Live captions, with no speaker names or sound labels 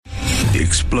the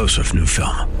explosive new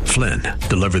film, Flynn,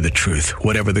 Deliver the Truth,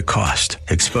 Whatever the Cost,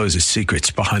 exposes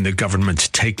secrets behind the government's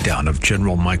takedown of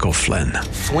General Michael Flynn.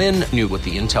 Flynn knew what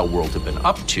the intel world had been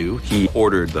up to. He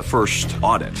ordered the first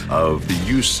audit of the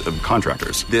use of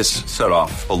contractors. This set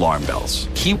off alarm bells.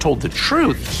 He told the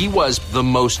truth. He was the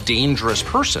most dangerous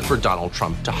person for Donald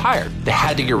Trump to hire. They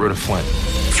had to get rid of Flynn.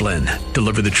 Flynn,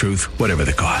 Deliver the Truth, Whatever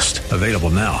the Cost. Available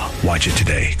now. Watch it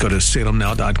today. Go to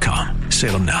salemnow.com.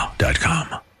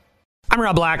 salemnow.com. I'm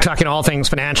Rob Black, talking all things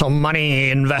financial,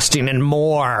 money, investing, and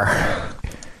more.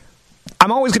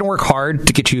 I'm always going to work hard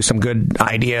to get you some good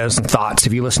ideas and thoughts.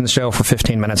 If you listen to the show for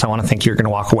 15 minutes, I want to think you're going to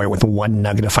walk away with one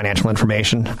nugget of financial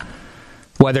information.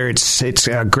 Whether it's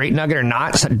a great nugget or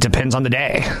not, it depends on the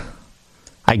day.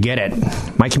 I get it.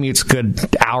 My commute's a good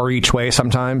hour each way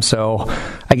sometimes, so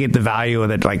I get the value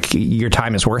of it, like your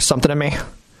time is worth something to me.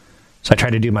 So I try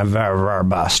to do my very, very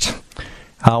best.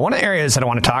 One of the areas that I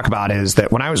want to talk about is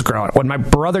that when my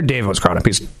brother David was growing up,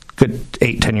 he's good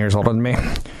 8-10 years older than me,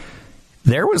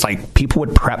 there was like people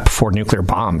would prep for nuclear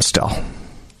bombs still.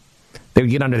 They would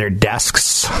get under their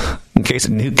desks in case a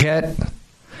nuke hit,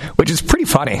 which is pretty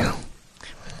funny.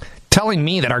 Telling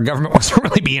me that our government wasn't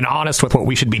really being honest with what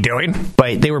we should be doing,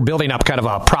 but they were building up kind of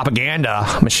a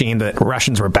propaganda machine that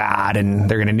Russians were bad and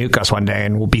they're going to nuke us one day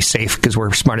and we'll be safe because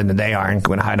we're smarter than they are and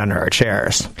going to hide under our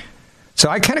chairs. So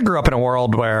I kind of grew up in a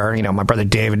world where, my brother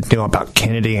David knew about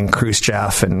Kennedy and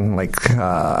Khrushchev and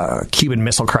Cuban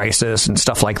Missile Crisis and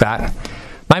stuff like that.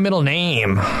 My middle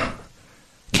name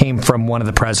came from one of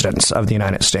the presidents of the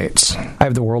United States. I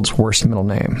have the world's worst middle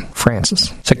name,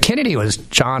 Francis. So Kennedy was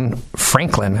John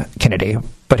Franklin Kennedy,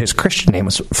 but his Christian name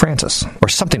was Francis, or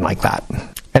something like that.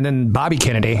 And then Bobby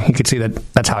Kennedy, you could see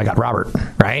that's how I got Robert,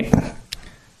 right?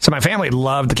 So my family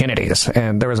loved the Kennedys,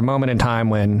 and there was a moment in time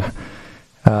when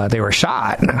they were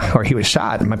shot, or he was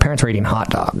shot, and my parents were eating hot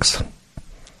dogs.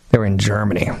 They were in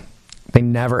Germany. They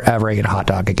never, ever ate a hot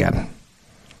dog again.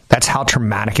 That's how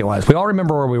traumatic it was. We all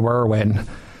remember where we were when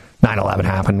 9/11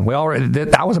 happened.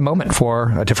 That was a moment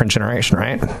for a different generation,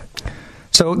 right?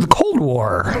 So the Cold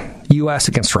War, U.S.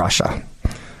 against Russia.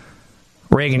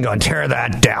 Reagan going, tear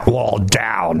that wall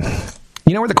down.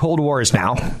 You know where the Cold War is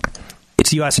now?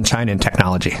 It's U.S. and China in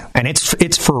technology, and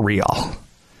it's for real.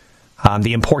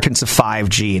 The importance of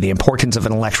 5G, the importance of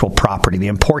intellectual property, the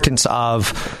importance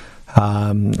of,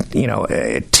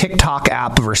 a TikTok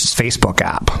app versus Facebook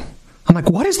app. I'm like,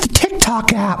 what is the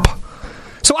TikTok app?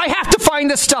 So I have to find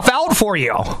this stuff out for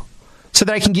you so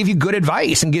that I can give you good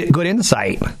advice and get good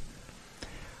insight.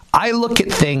 I look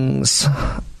at things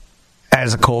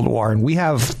as a Cold War, and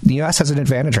the U.S. has an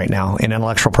advantage right now in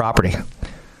intellectual property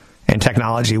and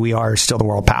technology. We are still the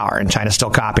world power, and China's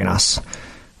still copying us.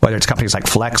 Whether it's companies like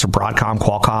Flex or Broadcom,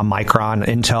 Qualcomm, Micron,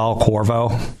 Intel,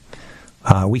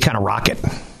 Qorvo, we kind of rock it.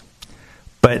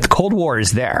 But the Cold War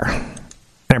is there.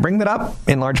 And I bring that up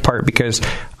in large part because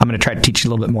I'm going to try to teach you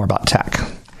a little bit more about tech.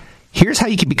 Here's how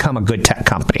you can become a good tech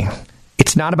company.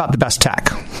 It's not about the best tech.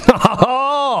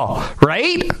 Oh,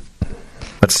 right?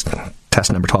 Let's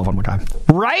test number 12 one more time.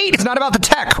 Right? It's not about the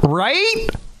tech, right?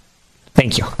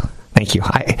 Thank you.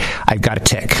 I've got a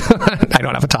tick. I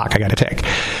don't have a talk. I got a tick.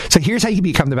 So here's how you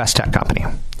become the best tech company.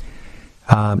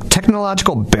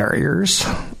 Technological barriers,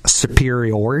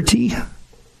 superiority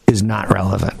is not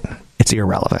relevant. It's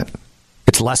irrelevant.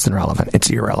 It's less than relevant.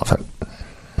 It's irrelevant.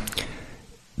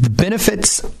 The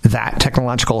benefits that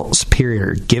technological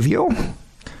superior give you,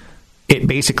 it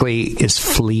basically is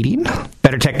fleeting.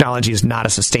 Better technology is not a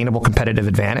sustainable competitive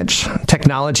advantage.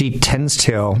 Technology tends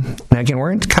to, and again,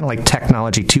 we're in kind of like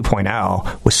technology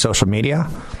 2.0 with social media.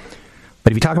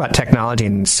 But if you talk about technology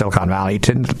in Silicon Valley, you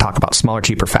tend to talk about smaller,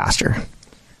 cheaper, faster.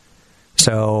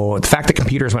 So the fact that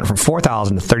computers went from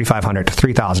 4,000 to 3,500 to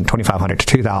 3,000, 2,500 to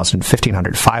 2,000,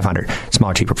 1,500 to 500,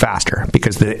 smaller, cheaper, faster,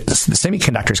 because the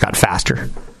semiconductors got faster.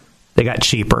 They got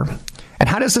cheaper. And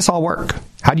how does this all work?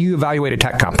 How do you evaluate a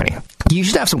tech company? You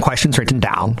should have some questions written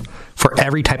down for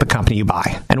every type of company you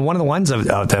buy. And one of the ones of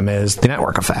them is the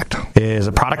network effect. Is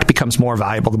a product becomes more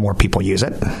valuable the more people use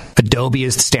it. Adobe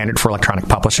is the standard for electronic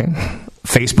publishing.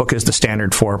 Facebook is the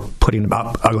standard for putting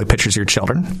up ugly pictures of your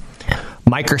children.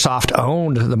 Microsoft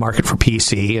owned the market for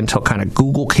PC until kind of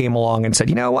Google came along and said,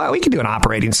 you know what, we can do an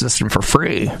operating system for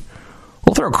free.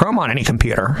 We'll throw Chrome on any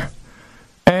computer.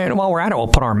 And while we're at it, we'll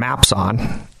put our maps on.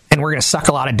 And we're going to suck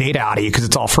a lot of data out of you because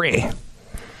it's all free.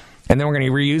 And then we're going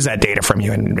to reuse that data from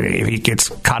you. And if he gets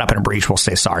caught up in a breach, we'll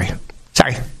say sorry.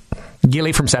 Sorry.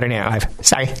 Gilly from Saturday Night Live.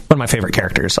 Sorry. One of my favorite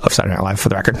characters of Saturday Night Live, for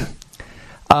the record.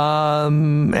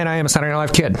 And I am a Saturday Night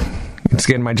Live kid. Once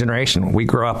again, my generation, we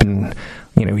grew up and,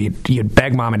 you'd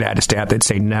beg mom and dad to stay up. They'd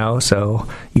say no. So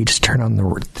you just turn on the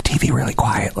TV really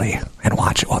quietly and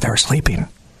watch it while they were sleeping.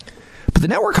 But the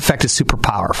network effect is super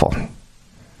powerful.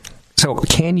 So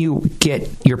can you get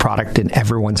your product in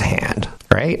everyone's hand,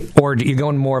 right? Or do you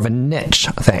go in more of a niche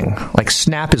thing? Like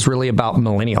Snap is really about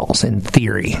millennials in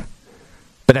theory,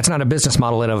 but that's not a business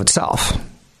model in of itself.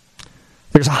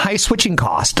 There's a high switching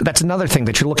cost. That's another thing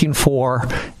that you're looking for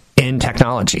in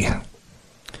technology.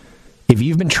 If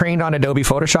you've been trained on Adobe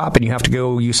Photoshop and you have to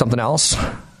go use something else,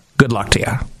 good luck to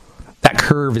you. That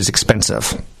curve is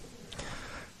expensive.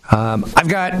 I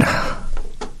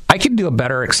could do a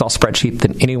better Excel spreadsheet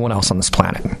than anyone else on this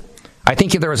planet. I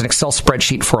think if there was an Excel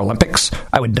spreadsheet for Olympics,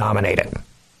 I would dominate it.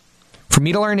 For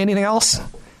me to learn anything else,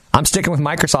 I'm sticking with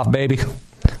Microsoft, baby.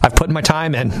 I've put my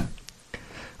time in,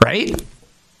 right?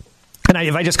 And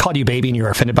if I just called you baby and you were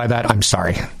offended by that, I'm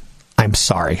sorry. I'm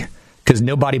sorry. Because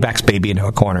nobody backs baby into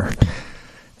a corner.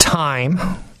 Time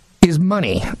is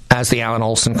money, as the Alan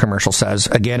Olson commercial says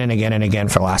again and again and again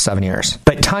for the last 7 years.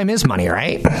 But time is money,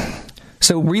 right?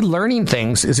 So relearning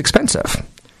things is expensive.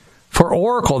 For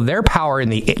Oracle, their power in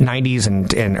the 90s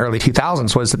and early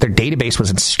 2000s was that their database was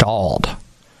installed.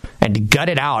 And to gut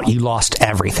it out, you lost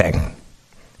everything.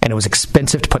 And it was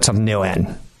expensive to put something new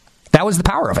in. That was the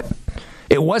power of it.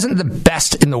 It wasn't the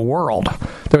best in the world.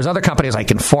 There was other companies like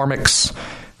Informix,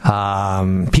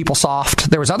 PeopleSoft.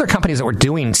 There was other companies that were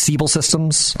doing Siebel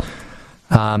systems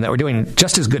that were doing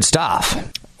just as good stuff.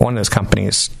 One of those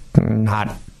companies,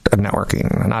 not a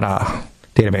networking, not a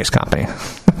database company.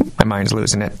 My mind's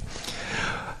losing it.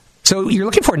 So you're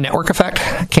looking for a network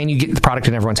effect. Can you get the product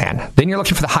in everyone's hand? Then you're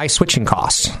looking for the high switching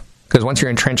costs, because once you're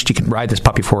entrenched, you can ride this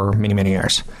puppy for many, many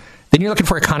years. Then you're looking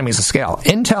for economies of scale.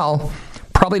 Intel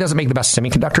probably doesn't make the best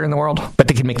semiconductor in the world, but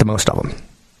they can make the most of them.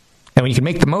 And when you can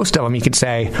make the most of them, you can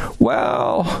say,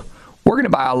 well, we're going to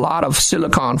buy a lot of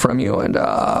silicon from you, and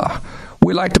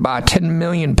we like to buy 10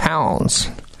 million pounds.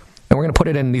 And we're going to put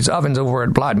it in these ovens over at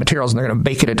Applied Materials, and they're going to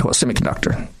bake it into a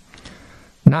semiconductor.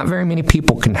 Not very many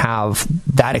people can have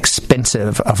that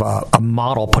expensive of a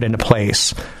model put into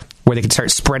place where they can start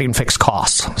spreading fixed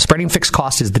costs. Spreading fixed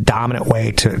costs is the dominant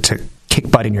way to kick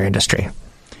butt in your industry.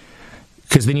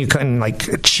 Because then you can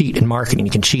cheat in marketing,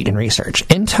 you can cheat in research.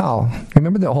 Intel,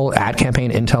 remember the whole ad campaign,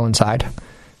 Intel Inside?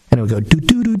 And it would go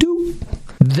do-do-do-do.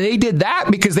 They did that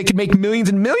because they could make millions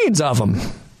and millions of them.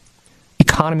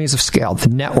 Economies of scale, the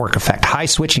network effect, high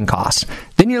switching costs.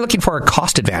 Then you're looking for a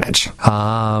cost advantage.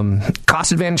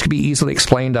 Cost advantage could be easily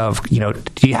explained of,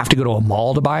 do you have to go to a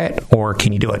mall to buy it, or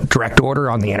can you do a direct order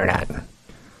on the internet?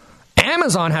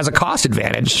 Amazon has a cost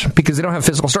advantage because they don't have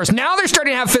physical stores. Now they're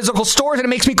starting to have physical stores, and it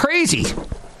makes me crazy.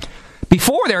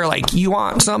 Before, they were like, you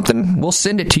want something? We'll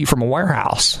send it to you from a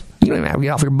warehouse. You don't even have to get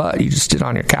off your butt. You just sit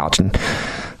on your couch, and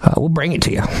we'll bring it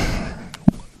to you.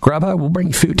 Grubhub will bring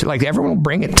you food to, everyone will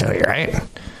bring it to you, right?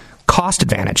 Cost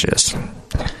advantages.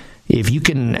 If you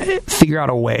can figure out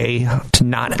a way to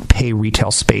not pay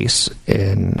retail space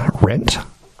in rent,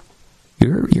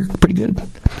 you're pretty good. And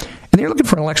then you're looking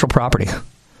for intellectual property.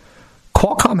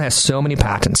 Qualcomm has so many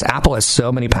patents. Apple has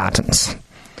so many patents.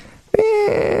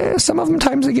 Some of them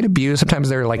times they get abused. Sometimes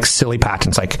they're silly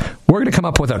patents. We're going to come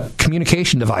up with a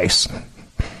communication device.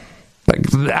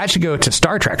 That should go to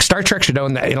Star Trek. Star Trek should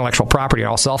own the intellectual property on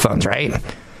all cell phones, right?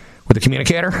 With a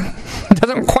communicator. It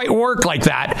doesn't quite work like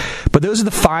that. But those are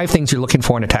the 5 things you're looking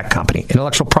for in a tech company.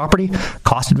 Intellectual property,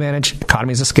 cost advantage,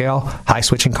 economies of scale, high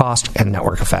switching cost, and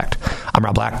network effect. I'm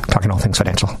Rob Black, talking all things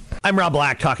financial. I'm Rob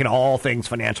Black, talking all things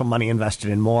financial, money invested,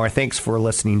 and more. Thanks for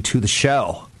listening to the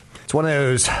show. It's one of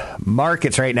those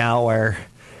markets right now where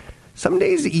some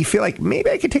days you feel like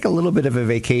maybe I could take a little bit of a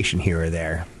vacation here or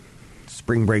there.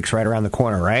 Spring break's right around the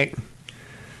corner, right?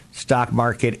 Stock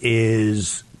market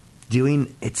is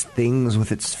doing its things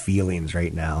with its feelings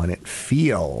right now, and it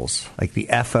feels like the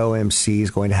FOMC is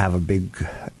going to have a big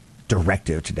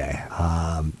directive today.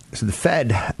 So the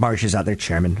Fed marches out their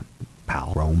chairman,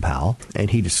 Jerome Powell,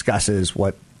 and he discusses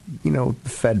what, the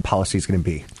Fed policy is going to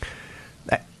be.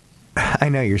 I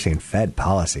know you're saying Fed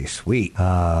policy, sweet.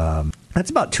 That's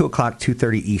about 2 o'clock,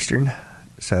 2:30 Eastern.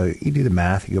 So you do the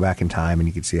math, you go back in time, and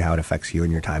you can see how it affects you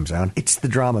and your time zone. It's the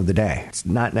drama of the day. It's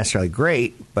not necessarily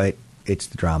great, but it's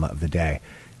the drama of the day.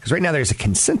 Because right now there's a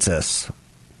consensus,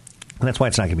 and that's why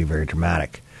it's not going to be very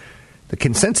dramatic. The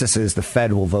consensus is the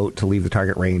Fed will vote to leave the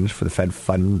target range for the Fed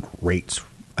fund rates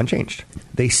unchanged.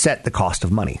 They set the cost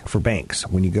of money for banks.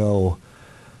 When you go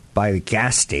by the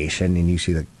gas station and you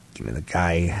see the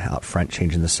guy out front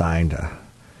changing the sign to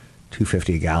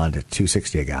 $2.50 a gallon to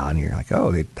 $2.60 a gallon, you're like,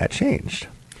 oh, that changed.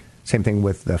 Same thing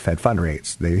with the Fed fund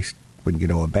rates. When you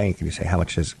go to a bank and you say, how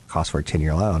much does it cost for a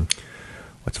 10-year loan?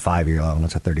 What's a 5-year loan?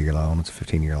 What's a 30-year loan? What's a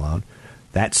 15-year loan?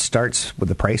 That starts with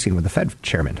the pricing with the Fed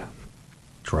chairman,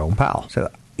 Jerome Powell. So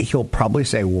he'll probably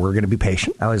say, we're going to be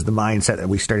patient. That was the mindset that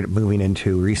we started moving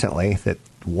into recently that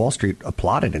Wall Street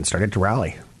applauded and started to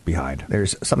rally behind.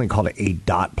 There's something called a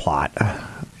dot plot,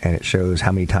 and it shows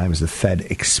how many times the Fed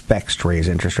expects to raise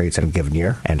interest rates in a given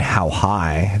year and how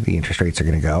high the interest rates are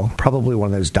going to go. Probably one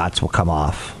of those dots will come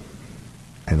off,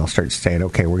 and they'll start saying,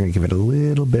 okay, we're going to give it a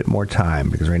little bit more time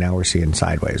because right now we're seeing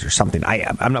sideways or something.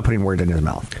 I'm not putting words in his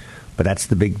mouth, but that's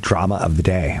the big drama of the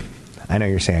day. I know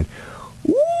you're saying,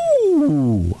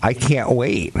 ooh, I can't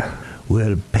wait.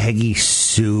 Will Peggy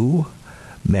Sue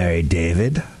marry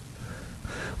David?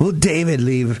 Will David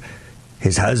leave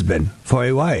his husband for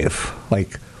a wife?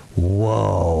 Like,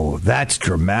 whoa, that's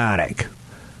dramatic.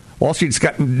 Wall Street's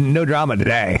got no drama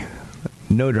today.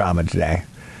 No drama today.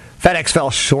 FedEx fell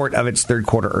short of its third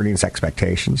quarter earnings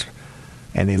expectations,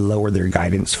 and they lowered their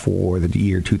guidance for the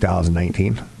year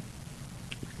 2019.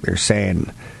 They're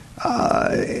saying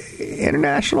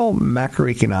international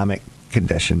macroeconomic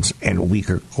conditions and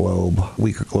weaker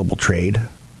global trade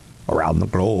around the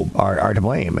globe are to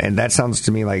blame. And that sounds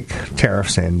to me like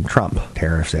tariffs and Trump.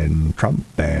 Tariffs and Trump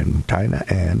and China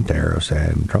and tariffs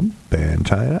and Trump and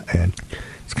China. And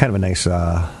it's kind of a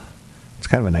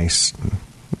nice,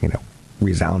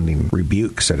 resounding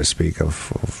rebuke, so to speak,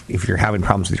 of if you're having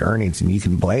problems with your earnings and you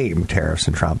can blame tariffs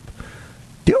and Trump,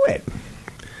 do it.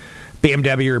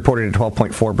 BMW reported a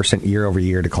 12.4%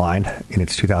 year-over-year decline in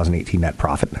its 2018 net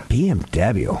profit.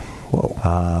 BMW,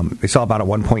 whoa. They saw about a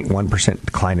 1.1%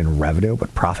 decline in revenue,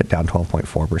 but profit down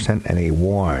 12.4%, and they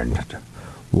warning,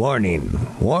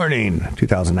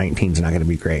 2019 is not going to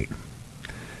be great.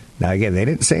 Now, again, they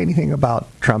didn't say anything about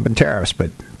Trump and tariffs,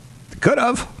 but they could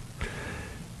have.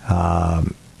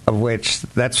 Of which,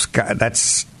 that's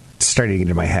starting to get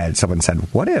into my head. Someone said,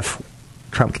 what if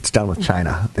Trump gets done with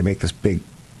China? They make this big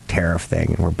tariff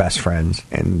thing, and we're best friends.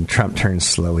 And Trump turns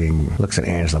slowly and looks at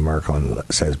Angela Merkel and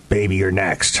says, baby, you're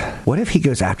next. What if he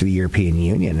goes after the European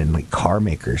Union and like car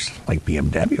makers like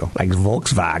BMW, like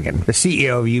Volkswagen? The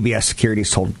CEO of UBS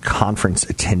Securities told conference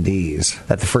attendees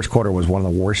that the first quarter was one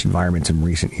of the worst environments in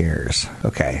recent years.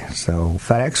 Okay, so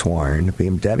FedEx warned,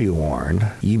 BMW warned,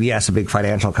 UBS, a big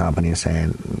financial company, is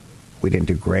saying, we didn't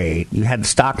do great. You had the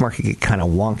stock market get kind of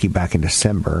wonky back in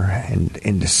December, and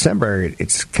in December,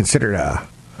 it's considered a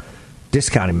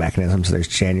discounting mechanism. So there's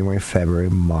January, February,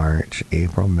 March,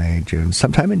 April, May, June.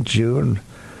 Sometime in June,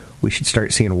 we should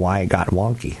start seeing why it got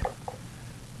wonky.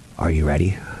 Are you ready?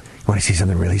 You want to see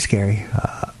something really scary?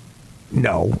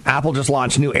 No. Apple just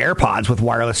launched new AirPods with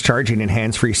wireless charging and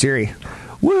hands-free Siri.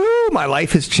 Woo! My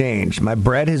life has changed. My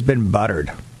bread has been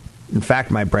buttered. In fact,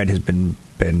 my bread has been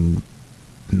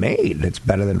made. It's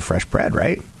better than fresh bread,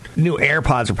 right? New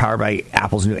AirPods are powered by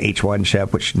Apple's new H1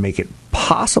 chip, which should make it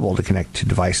possible to connect to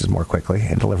devices more quickly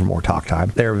and deliver more talk time.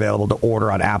 They're available to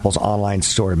order on Apple's online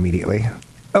store immediately.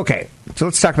 Okay, so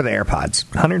let's talk about the AirPods.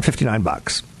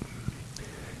 $159.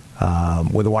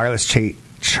 With a wireless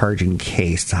charging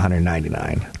case, it's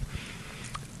 $199.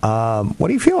 What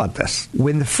do you feel about this?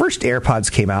 When the first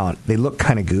AirPods came out, they looked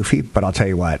kind of goofy, but I'll tell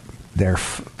you what, they're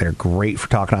great for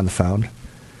talking on the phone.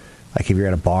 Like if you're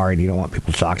at a bar and you don't want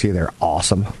people to talk to you, they're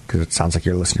awesome because it sounds like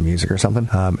you're listening to music or something.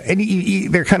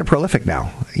 And they're kind of prolific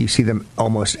now. You see them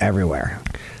almost everywhere.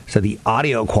 So the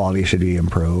audio quality should be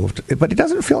improved. But it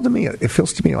doesn't feel to me, it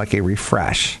feels to me like a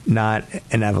refresh, not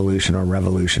an evolution or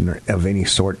revolution of any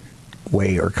sort,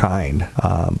 way, or kind.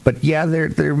 But yeah,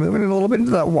 they're moving a little bit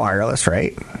into the wireless,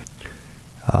 right?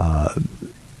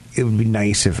 It would be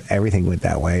nice if everything went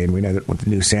that way. And we know that with the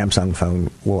new Samsung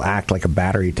phone will act like a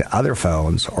battery to other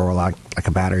phones or will act like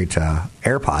a battery to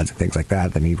AirPods and things like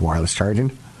that need wireless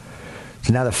charging.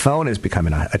 So now the phone is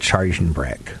becoming a charging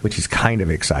brick, which is kind of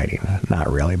exciting. Not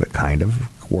really, but kind of.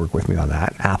 Work with me on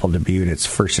that. Apple debuted its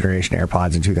first generation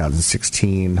AirPods in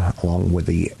 2016 along with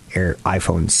the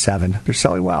iPhone 7. They're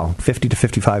selling well. 50 to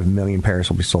 55 million pairs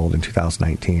will be sold in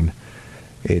 2019.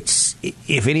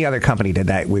 If any other company did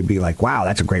that, we'd be like, wow,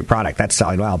 that's a great product. That's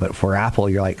selling well. But for Apple,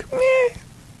 you're like,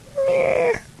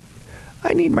 meh.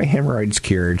 I need my hemorrhoids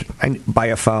cured. I buy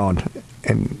a phone.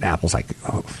 And Apple's like,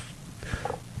 oh,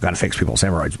 got to fix people's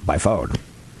hemorrhoids by phone.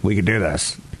 We can do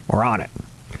this. We're on it.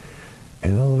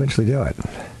 And they'll eventually do it.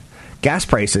 Gas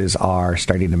prices are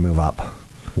starting to move up.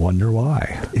 Wonder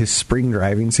why? Is spring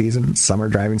driving season, summer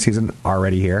driving season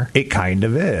already here? It kind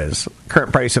of is.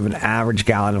 Current price of an average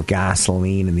gallon of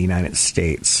gasoline in the United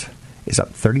States is up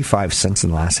 35 cents in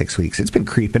the last 6 weeks. It's been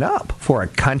creeping up. For a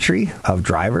country of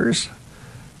drivers,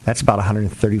 that's about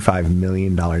 $135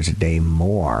 million a day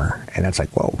more. And that's like,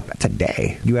 whoa, that's a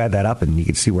day. You add that up and you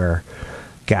can see where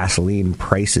gasoline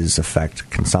prices affect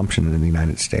consumption in the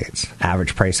United States.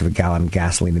 Average price of a gallon of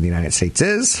gasoline in the United States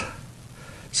is,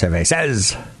 survey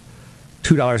says,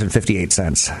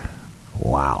 $2.58.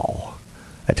 Wow.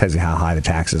 That tells you how high the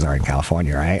taxes are in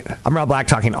California, right? I'm Rob Black,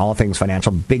 talking all things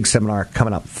financial. Big seminar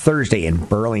coming up Thursday in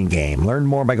Burlingame. Learn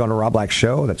more by going to Rob Black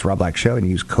Show. That's Rob Black Show, and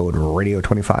use code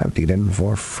Radio25 to get in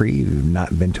for free. You've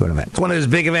not been to an event. It's one of those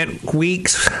big event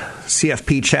weeks.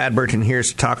 CFP Chad Burton here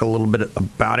to talk a little bit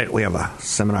about it. We have a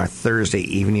seminar Thursday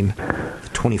evening, the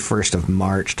 21st of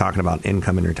March, talking about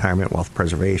income and retirement, wealth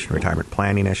preservation, retirement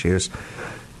planning issues.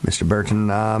 Mr. Burton,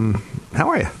 how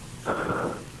are you?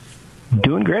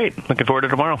 Doing great. Looking forward to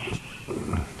tomorrow.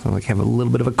 Sounds like you have a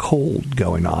little bit of a cold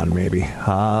going on, maybe.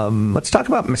 Let's talk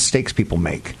about mistakes people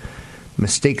make.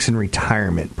 Mistakes in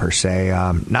retirement, per se.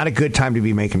 Not a good time to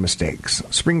be making mistakes.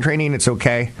 Spring training, it's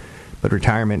okay. But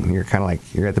retirement, you're kind of like,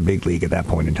 you're at the big league at that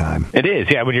point in time. It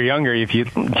is, yeah. When you're younger, if you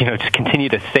just continue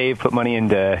to save, put money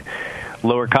into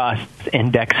lower cost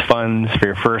index funds for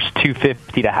your first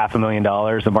 $250,000 to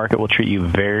 $500,000, the market will treat you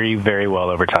very, very well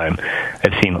over time.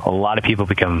 I've seen a lot of people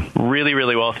become really,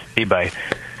 really wealthy by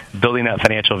building that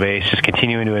financial base, just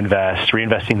continuing to invest,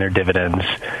 reinvesting their dividends,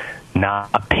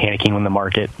 not panicking when the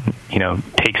market,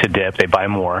 takes a dip. They buy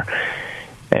more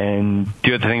and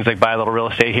do other things like buy a little real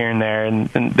estate here and there, and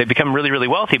they become really, really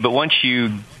wealthy. But once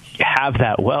you have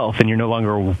that wealth and you're no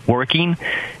longer working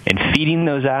and feeding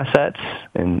those assets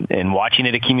and watching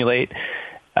it accumulate,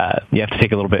 you have to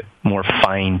take a little bit more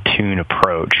fine-tuned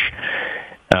approach.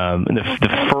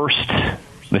 The first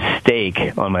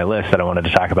mistake on my list that I wanted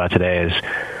to talk about today is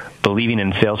believing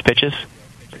in sales pitches.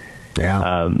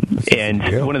 Yeah.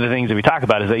 And one of the things that we talk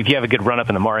about is that if you have a good run-up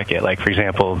in the market, like, for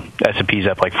example, S&P's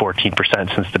up like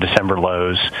 14% since the December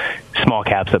lows, small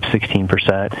caps up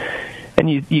 16%, and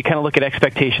you kind of look at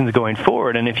expectations going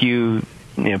forward, and if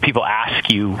people ask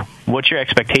you, what's your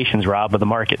expectations, Rob, of the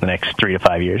market in the next 3 to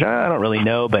 5 years? I don't really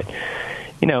know, but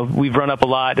we've run up a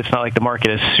lot. It's not like the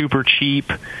market is super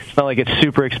cheap. It's not like it's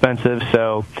super expensive.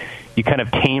 So you kind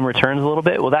of tame returns a little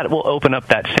bit. Well, that will open up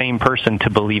that same person to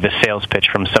believe a sales pitch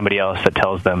from somebody else that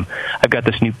tells them, I've got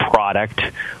this new product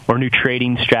or new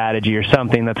trading strategy or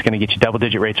something that's going to get you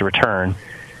double-digit rates of return.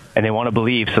 And they want to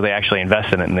believe, so they actually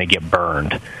invest in it and they get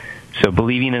burned. So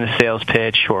believing in a sales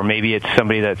pitch, or maybe it's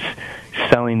somebody that's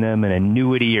selling them an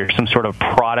annuity or some sort of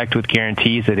product with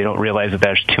guarantees that they don't realize that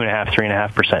there's 2.5%,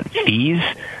 3.5% fees.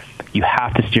 You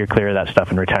have to steer clear of that stuff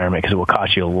in retirement because it will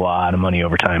cost you a lot of money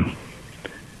over time.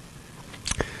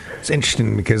 It's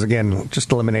interesting because, again,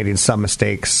 just eliminating some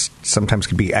mistakes sometimes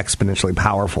can be exponentially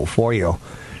powerful for you.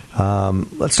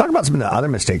 Let's talk about some of the other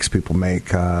mistakes people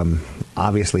make.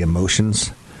 Obviously,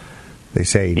 emotions. They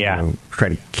say, try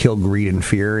to kill greed and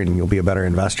fear and you'll be a better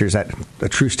investor. Is that a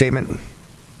true statement?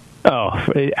 Oh,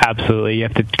 absolutely. You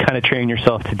have to kind of train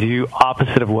yourself to do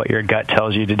opposite of what your gut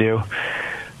tells you to do.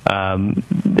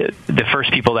 The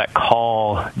first people that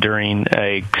call during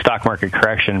a stock market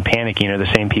correction panicking are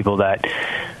the same people that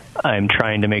I'm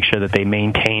trying to make sure that they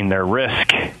maintain their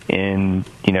risk in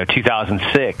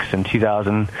 2006 and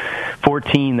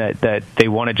 2014, that they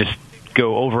want to just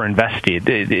go over invested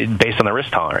based on their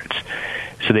risk tolerance.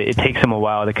 So it takes them a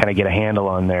while to kind of get a handle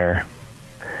on their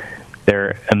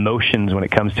emotions when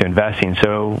it comes to investing.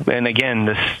 So, and again,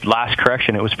 this last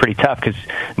correction, it was pretty tough because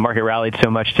the market rallied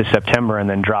so much to September and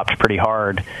then dropped pretty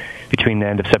hard between the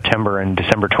end of September and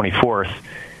December 24th.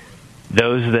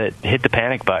 Those that hit the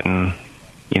panic button,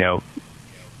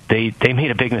 they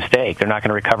made a big mistake. They're not going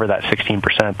to recover that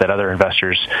 16% that other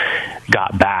investors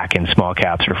got back in small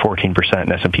caps or 14%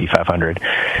 in S&P 500.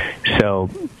 So,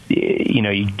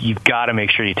 you've got to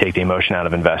make sure you take the emotion out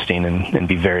of investing and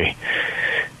be very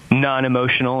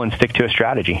non-emotional and stick to a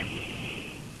strategy.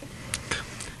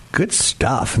 Good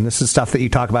stuff. And this is stuff that you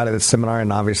talk about at the seminar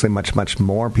and obviously much, much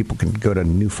more. People can go to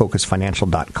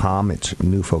newfocusfinancial.com. It's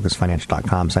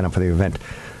newfocusfinancial.com. Sign up for the event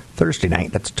Thursday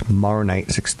night. That's tomorrow night,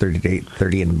 6:30 to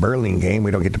 8:30 in Burlingame.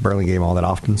 We don't get to Burlingame all that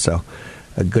often, so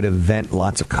a good event,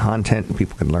 lots of content.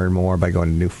 People can learn more by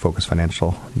going to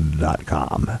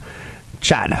newfocusfinancial.com.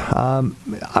 Chad,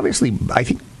 obviously, I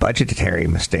think budgetary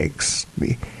mistakes.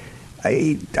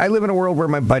 I live in a world where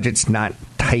my budget's not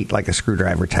tight like a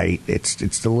screwdriver tight.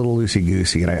 It's a little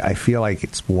loosey-goosey, and I feel like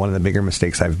it's one of the bigger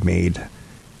mistakes I've made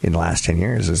in the last 10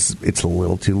 years is it's a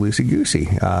little too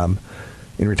loosey-goosey.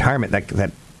 In retirement,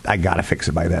 that I got to fix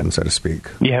it by then, so to speak.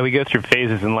 Yeah, we go through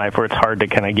phases in life where it's hard to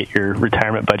kind of get your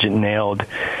retirement budget nailed.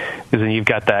 Because then you've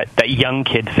got that young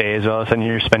kid phase, all of a sudden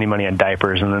you're spending money on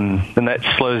diapers, and then that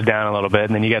slows down a little bit.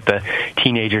 And then you got the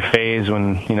teenager phase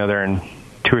when they're in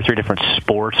 2 or 3 different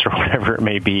sports or whatever it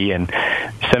may be, and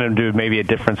send them to maybe a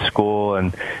different school.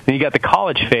 And then you got the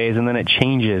college phase, and then it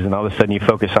changes, and all of a sudden you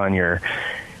focus on your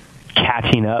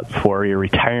catching up for your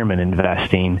retirement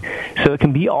investing. So it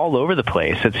can be all over the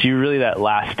place. It's really that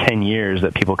last 10 years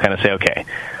that people kind of say, okay,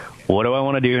 what do I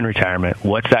want to do in retirement?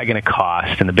 What's that going to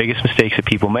cost? And the biggest mistakes that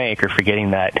people make are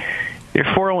forgetting that your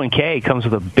 401k comes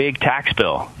with a big tax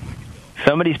bill.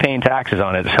 Somebody's paying taxes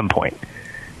on it at some point,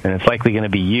 and it's likely going to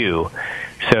be you.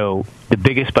 So the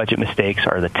biggest budget mistakes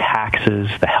are the taxes,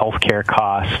 the healthcare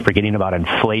costs, forgetting about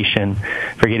inflation,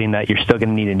 forgetting that you're still going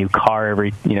to need a new car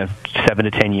every 7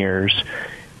 to 10 years.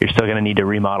 You're still going to need to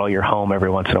remodel your home every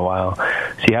once in a while.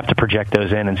 So you have to project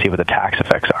those in and see what the tax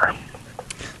effects are.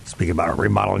 Speaking about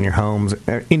remodeling your homes,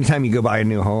 anytime you go buy a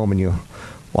new home and you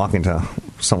walk into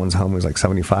someone's home who's like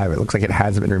 75, it looks like it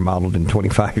hasn't been remodeled in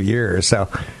 25 years. So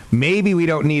maybe we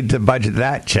don't need to budget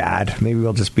that, Chad. Maybe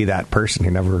we'll just be that person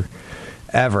who never,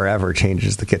 ever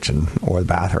changes the kitchen or the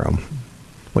bathroom.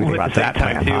 What do you think about that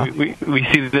plan, huh? We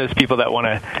see those people that want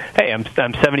to, hey, I'm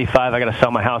 75, I got to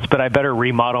sell my house, but I better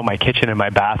remodel my kitchen and my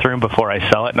bathroom before I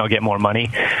sell it, and I'll get more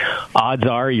money. Odds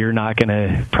are you're not going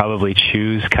to probably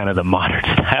choose kind of the modern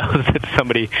styles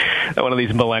that one of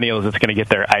these millennials that's going to get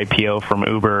their IPO from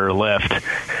Uber or Lyft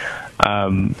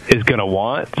is going to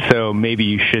want. So maybe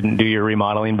you shouldn't do your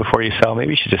remodeling before you sell.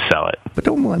 Maybe you should just sell it. But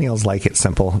don't millennials like it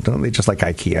simple? Don't they just like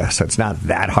IKEA? So it's not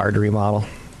that hard to remodel?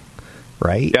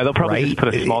 Right? Yeah, they'll probably just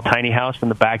put a small, tiny house in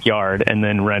the backyard and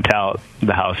then rent out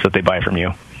the house that they buy from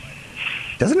you.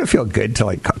 Doesn't it feel good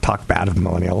to talk bad of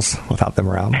millennials without them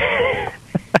around?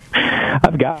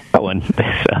 I've got one,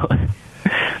 so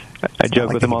I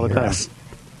joke with them all the time.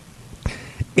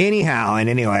 Anyhow, and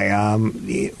anyway,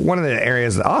 one of the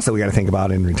areas also we got to think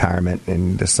about in retirement,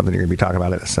 and this is something you're going to be talking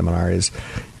about at the seminar, is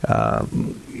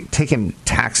taking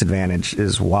tax advantage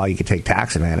is while you can take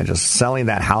tax advantage of selling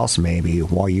that house maybe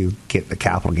while you get the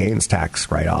capital gains tax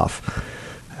write-off.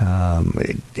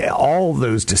 All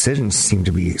those decisions seem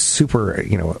to be super,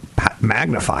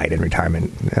 magnified in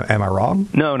retirement. Am I wrong?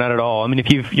 No, not at all. I mean,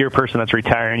 if you're a person that's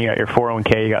retiring, you got your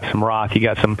 401k, you got some Roth, you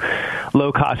got some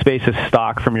low-cost basis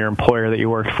stock from your employer that you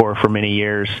worked for many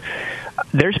years.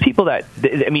 There's people that,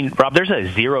 Rob, there's a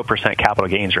 0% capital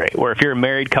gains rate, where if you're a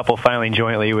married couple filing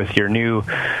jointly with your new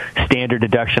standard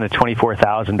deduction of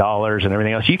 $24,000 and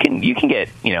everything else, you can get,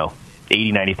 $80,000,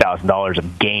 $90,000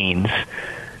 of gains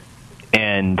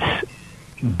and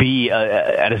be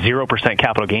at a 0%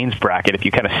 capital gains bracket if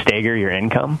you kind of stagger your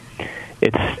income.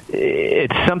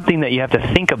 It's something that you have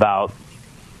to think about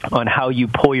on how you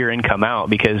pull your income out,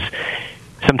 because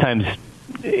sometimes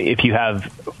if you have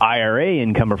IRA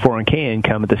income or 401k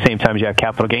income at the same time as you have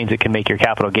capital gains, it can make your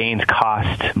capital gains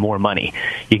cost more money.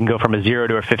 You can go from a 0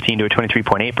 to a 15 to a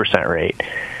 23.8% rate.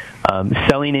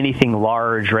 Selling anything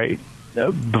large right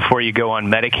before you go on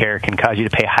Medicare can cause you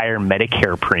to pay higher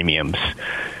Medicare premiums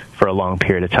for a long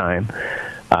period of time.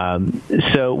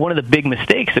 So one of the big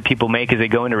mistakes that people make as they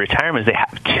go into retirement is they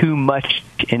have too much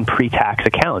in pre-tax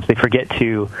accounts. They forget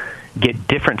to get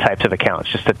different types of accounts,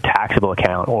 just a taxable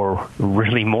account, or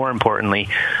really more importantly,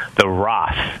 the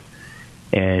Roth.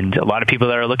 And a lot of people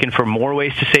that are looking for more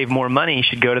ways to save more money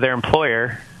should go to their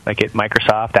employer, like at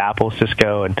Microsoft, Apple,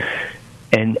 Cisco, and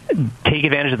take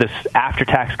advantage of this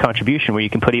after-tax contribution where you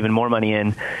can put even more money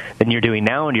in than you're doing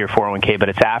now into your 401k, but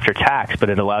it's after tax, but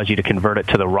it allows you to convert it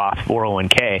to the Roth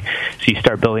 401k. So you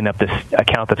start building up this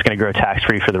account that's going to grow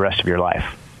tax-free for the rest of your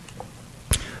life.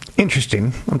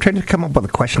 Interesting. I'm trying to come up with a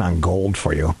question on gold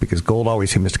for you, because gold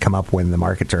always seems to come up when the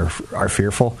markets are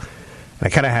fearful. And I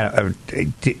kind of had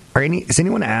is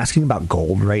anyone asking about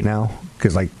gold right now?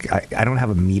 Because I don't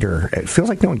have a meter. It feels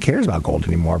like no one cares about gold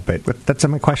anymore, but that's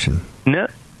my question. No,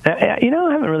 I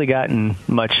haven't really gotten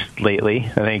much lately.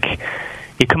 I think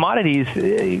commodities,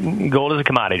 gold is a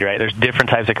commodity, right? There's different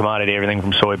types of commodity, everything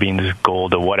from soybeans,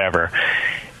 gold, to whatever.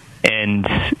 And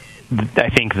I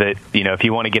think that, if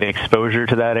you want to get exposure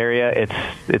to that area,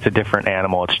 it's a different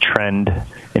animal. It's trend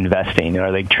investing.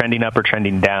 Are they trending up or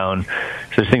trending down?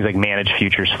 So there's things like managed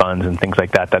futures funds and things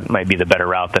like that might be the better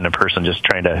route than a person just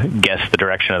trying to guess the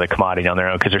direction of the commodity on their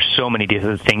own, because there's so many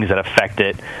different things that affect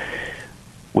it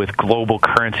with global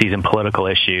currencies and political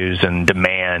issues and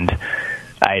demand.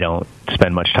 I don't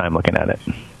spend much time looking at it.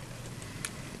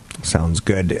 Sounds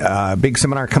good. Big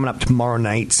seminar coming up tomorrow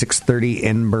night, 6:30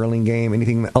 in Burlingame.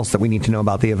 Anything else that we need to know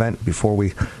about the event before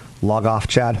we log off,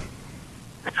 Chad?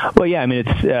 Well, yeah,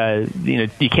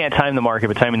 it's, you can't time the market,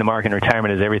 but timing the market in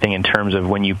retirement is everything in terms of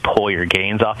when you pull your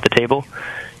gains off the table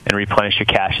and replenish your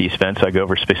cash that you spent. So I go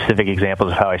over specific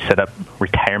examples of how I set up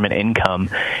retirement income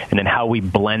and then how we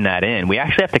blend that in. We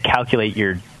actually have to calculate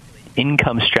your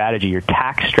income strategy, your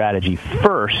tax strategy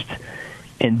first,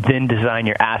 and then design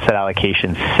your asset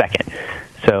allocation second.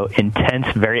 So intense,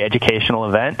 very educational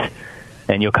event,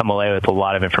 and you'll come away with a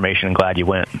lot of information and glad you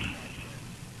went.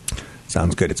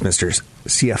 Sounds good. It's Mr.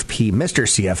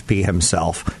 CFP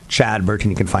himself, Chad Burton.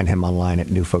 You can find him online at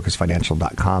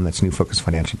newfocusfinancial.com. That's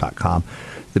newfocusfinancial.com.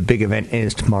 The big event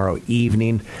is tomorrow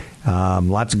evening.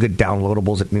 Lots of good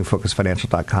downloadables at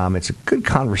newfocusfinancial.com. It's a good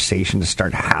conversation to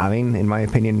start having, in my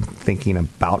opinion, thinking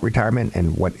about retirement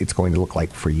and what it's going to look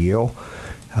like for you.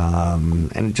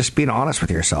 And just being honest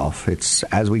with yourself. It's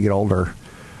as we get older,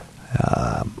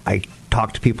 I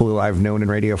talk to people who I've known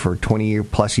in radio for 20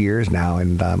 plus years now,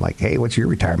 and I'm like, hey, what's your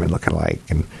retirement looking like?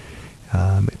 And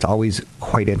it's always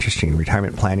quite interesting.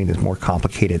 Retirement planning is more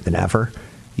complicated than ever.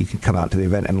 You can come out to the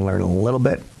event and learn a little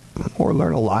bit or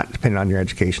learn a lot, depending on your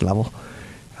education level.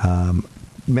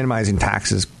 Minimizing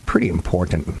tax is pretty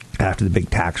important after the big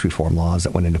tax reform laws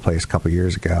that went into place a couple of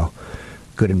years ago.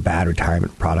 Good and bad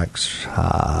retirement products,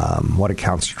 what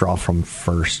accounts to draw from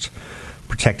first,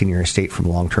 protecting your estate from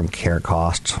long-term care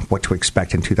costs, what to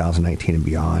expect in 2019 and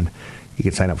beyond. You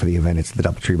can sign up for the event. It's the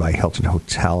DoubleTree by Hilton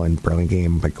Hotel in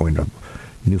Burlingame by going to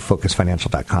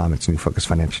newfocusfinancial.com. It's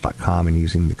newfocusfinancial.com and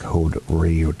using the code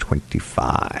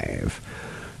radio25.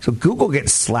 So Google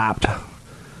gets slapped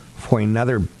for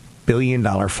another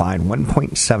billion-dollar fine,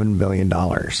 $1.7 billion,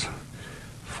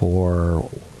 for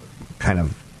kind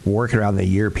of working around the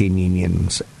European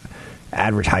Union's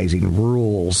advertising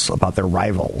rules about their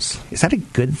rivals. Is that a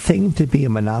good thing to be a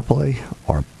monopoly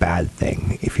or a bad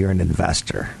thing if you're an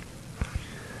investor?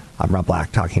 I'm Rob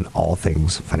Black, talking all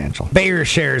things financial. Bayer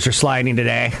shares are sliding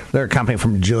today. They're a company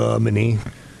from Germany.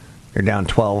 They're down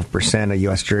 12%. A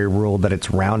U.S. jury ruled that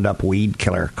its Roundup weed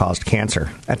killer caused cancer.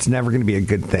 That's never going to be a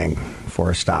good thing for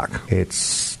a stock.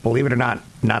 It's, believe it or not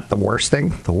the worst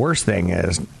thing. The worst thing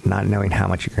is not knowing how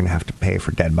much you're going to have to pay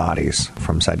for dead bodies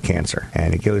from said cancer.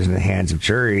 And it goes in the hands of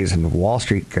juries, and Wall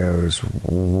Street goes,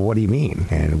 what do you mean?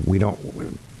 And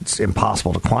it's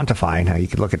impossible to quantify. Now, you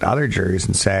could look at other juries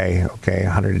and say, okay,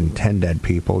 110 dead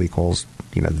people equals,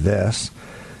 this.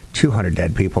 200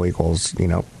 dead people equals,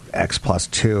 X plus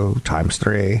 2 times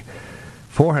 3.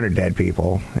 400 dead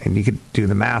people, and you could do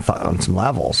the math on some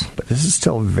levels. But this is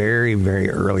still very, very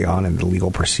early on in the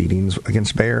legal proceedings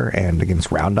against Bayer and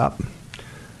against Roundup.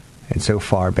 And so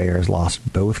far, Bayer has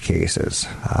lost both cases.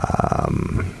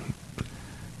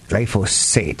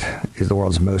 Glyphosate is the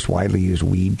world's most widely used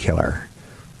weed killer.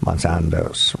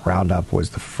 Monsanto's Roundup was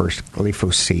the first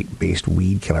glyphosate-based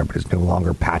weed killer, but is no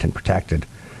longer patent protected.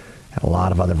 And a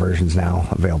lot of other versions now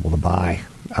available to buy.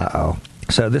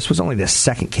 So this was only the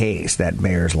second case that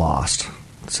Bayer's lost.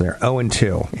 So they're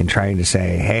 0-2 in trying to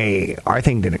say, hey, our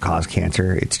thing didn't cause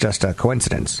cancer. It's just a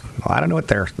coincidence. Well, I don't know what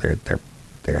their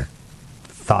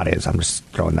thought is. I'm just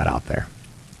throwing that out there.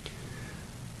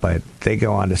 But they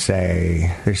go on to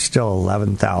say there's still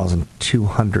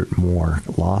 11,200 more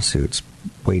lawsuits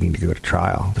waiting to go to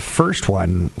trial. The first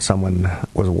one, someone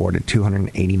was awarded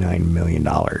 $289 million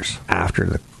after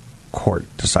the court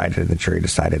decided and the jury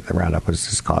decided the Roundup was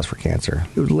his cause for cancer.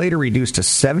 It was later reduced to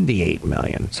 $78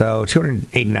 million. So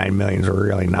 $289 million is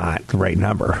really not the right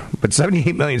number. But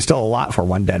 $78 million is still a lot for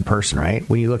one dead person, right?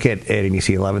 When you look at it and you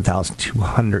see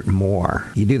 11,200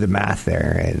 more, you do the math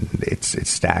there, and it's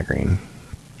staggering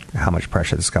how much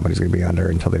pressure this company's going to be under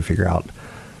until they figure out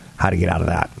how to get out of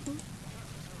that.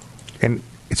 And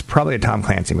it's probably a Tom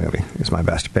Clancy movie, is my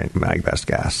best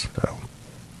guess. So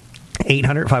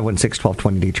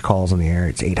 800-516-1220 to each calls on the air.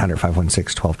 It's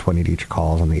 800-516-1220 to each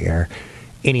calls on the air.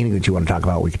 Anything that you want to talk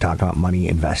about, we could talk about money,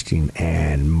 investing,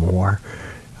 and more.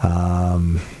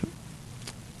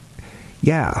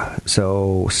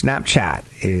 So Snapchat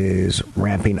is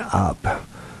ramping up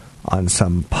on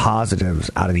some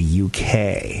positives out of the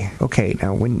UK. Okay,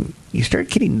 now when you start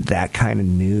getting that kind of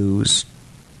news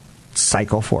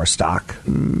cycle for a stock,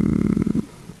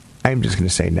 I'm just going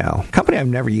to say no. Company I've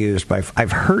never used, but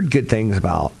I've heard good things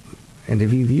about. And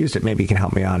if you've used it, maybe you can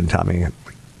help me out and tell me,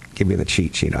 give me the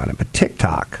cheat sheet on it. But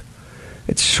TikTok,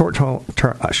 it's short form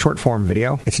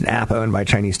video. It's an app owned by a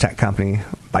Chinese tech company,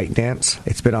 ByteDance.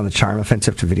 It's been on the charm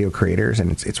offensive to video creators,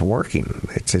 and it's working.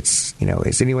 It's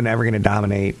is anyone ever going to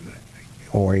dominate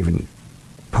or even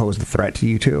pose the threat to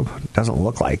YouTube? It doesn't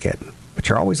look like it. But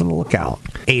you're always on the lookout.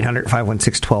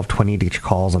 800-516-1220 to get your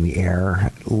calls on the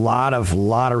air. A lot of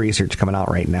research coming out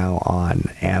right now on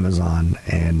Amazon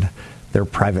and their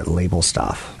private label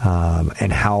stuff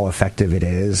and how effective it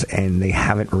is. And they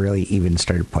haven't really even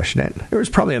started pushing it. There was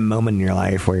probably a moment in your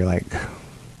life where you're like,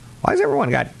 why has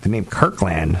everyone got the name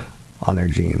Kirkland on their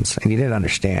jeans? And you didn't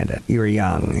understand it. You were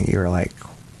young. You were like,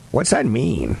 what's that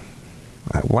mean?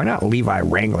 Why not Levi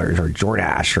Wranglers or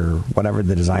Jordache or whatever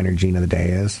the designer jean of the day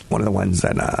is? One of the ones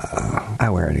that I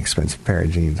wear an expensive pair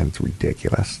of jeans and it's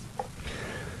ridiculous.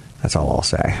 That's all I'll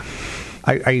say.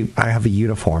 I have a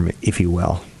uniform, if you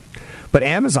will. But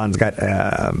Amazon's got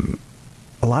a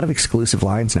lot of exclusive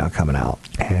lines now coming out.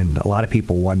 And a lot of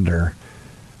people wonder,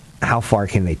 how far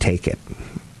can they take it?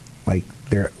 Like,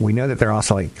 we know that they're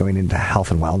also like going into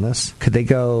health and wellness. Could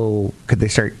they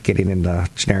start getting into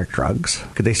generic drugs?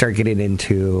 Could they start getting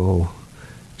into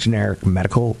generic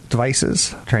medical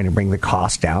devices, trying to bring the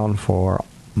cost down for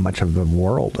much of the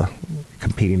world,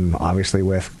 competing obviously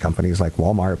with companies like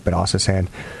Walmart, but also saying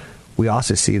we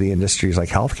also see the industries like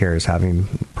healthcare is having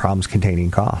problems containing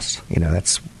costs.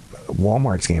 That's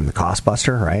Walmart's game, the cost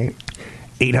buster, right?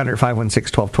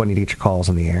 800-516-1220 to get your calls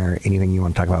on the air. Anything you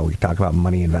want to talk about, we can talk about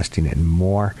money, investing, and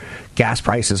more. Gas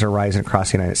prices are rising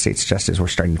across the United States just as we're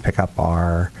starting to pick up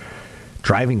our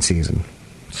driving season.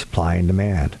 Supply and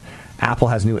demand. Apple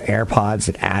has new AirPods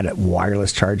that add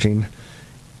wireless charging.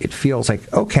 It feels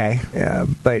like, okay,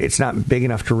 but it's not big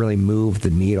enough to really move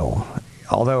the needle.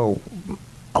 Although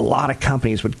a lot of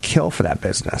companies would kill for that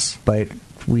business. But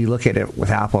we look at it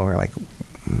with Apple and we're like,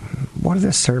 what are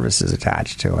the services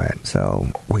attached to it? So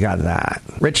we got that.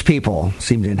 Rich people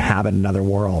seem to inhabit another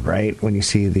world, right? When you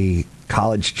see the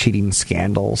college cheating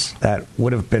scandals that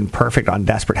would have been perfect on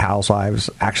Desperate Housewives,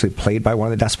 actually played by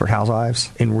one of the Desperate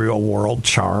Housewives in real world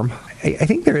charm. I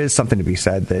think there is something to be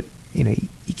said that,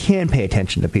 you can pay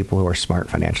attention to people who are smart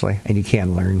financially and you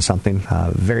can learn something.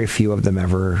 Very few of them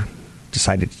ever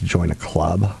decided to join a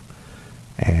club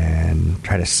and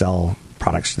try to sell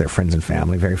products to their friends and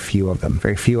family. Very few of them.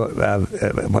 Very few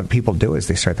what people do is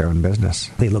they start their own business.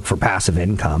 They look for passive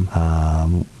income.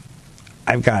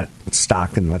 I've got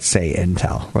stock in, let's say,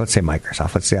 Intel, or let's say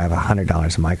Microsoft. Let's say I have $100 in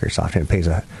Microsoft and it pays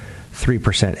a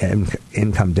 3%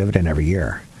 income dividend every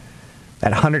year.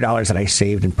 That $100 that I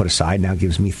saved and put aside now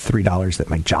gives me $3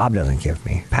 that my job doesn't give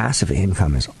me. Passive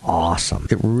income is awesome.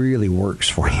 It really works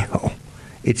for you.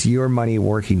 It's your money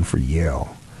working for you.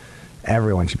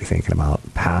 Everyone should be thinking about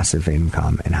passive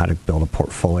income and how to build a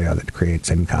portfolio that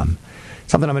creates income.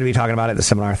 Something I'm going to be talking about at the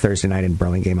seminar Thursday night in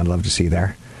Burlingame. I'd love to see you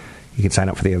there. You can sign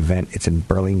up for the event. It's in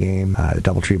Burlingame, the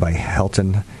DoubleTree by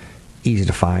Hilton. Easy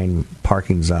to find.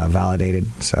 Parking's validated,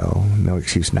 so no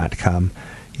excuse not to come.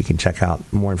 You can check out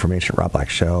more information at Rob Black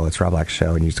Show. It's Rob Black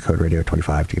Show, and use the code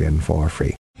radio25 to get in for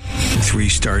free.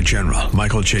 3-star General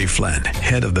Michael J. Flynn,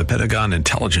 head of the Pentagon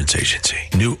Intelligence Agency,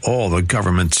 knew all the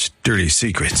government's dirty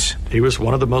secrets. He was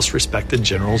one of the most respected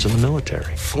generals in the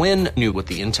military. Flynn knew what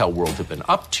the intel world had been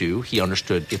up to. He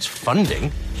understood its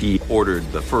funding. He ordered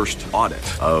the first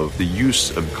audit of the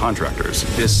use of contractors.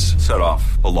 This set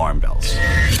off alarm bells.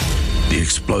 The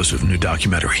explosive new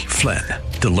documentary, Flynn,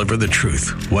 Deliver the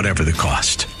Truth, Whatever the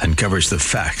Cost, uncovers the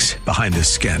facts behind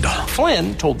this scandal.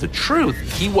 Flynn told the truth.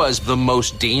 He was the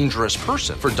most dangerous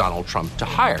person for Donald Trump to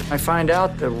hire. I find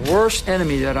out the worst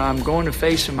enemy that I'm going to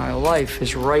face in my life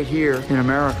is right here in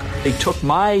America. They took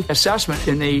my assessment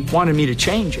and they wanted me to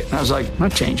change it. And I was like, I'm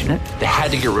not changing it. They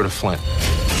had to get rid of Flynn.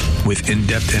 With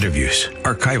in-depth interviews,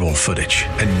 archival footage,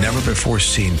 and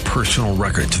never-before-seen personal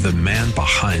records of the man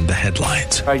behind the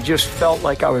headlines. I just felt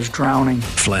like I was drowning.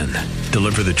 Flynn,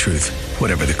 Deliver the Truth,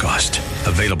 Whatever the Cost.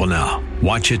 Available now.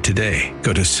 Watch it today.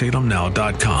 Go to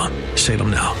salemnow.com.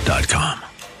 salemnow.com.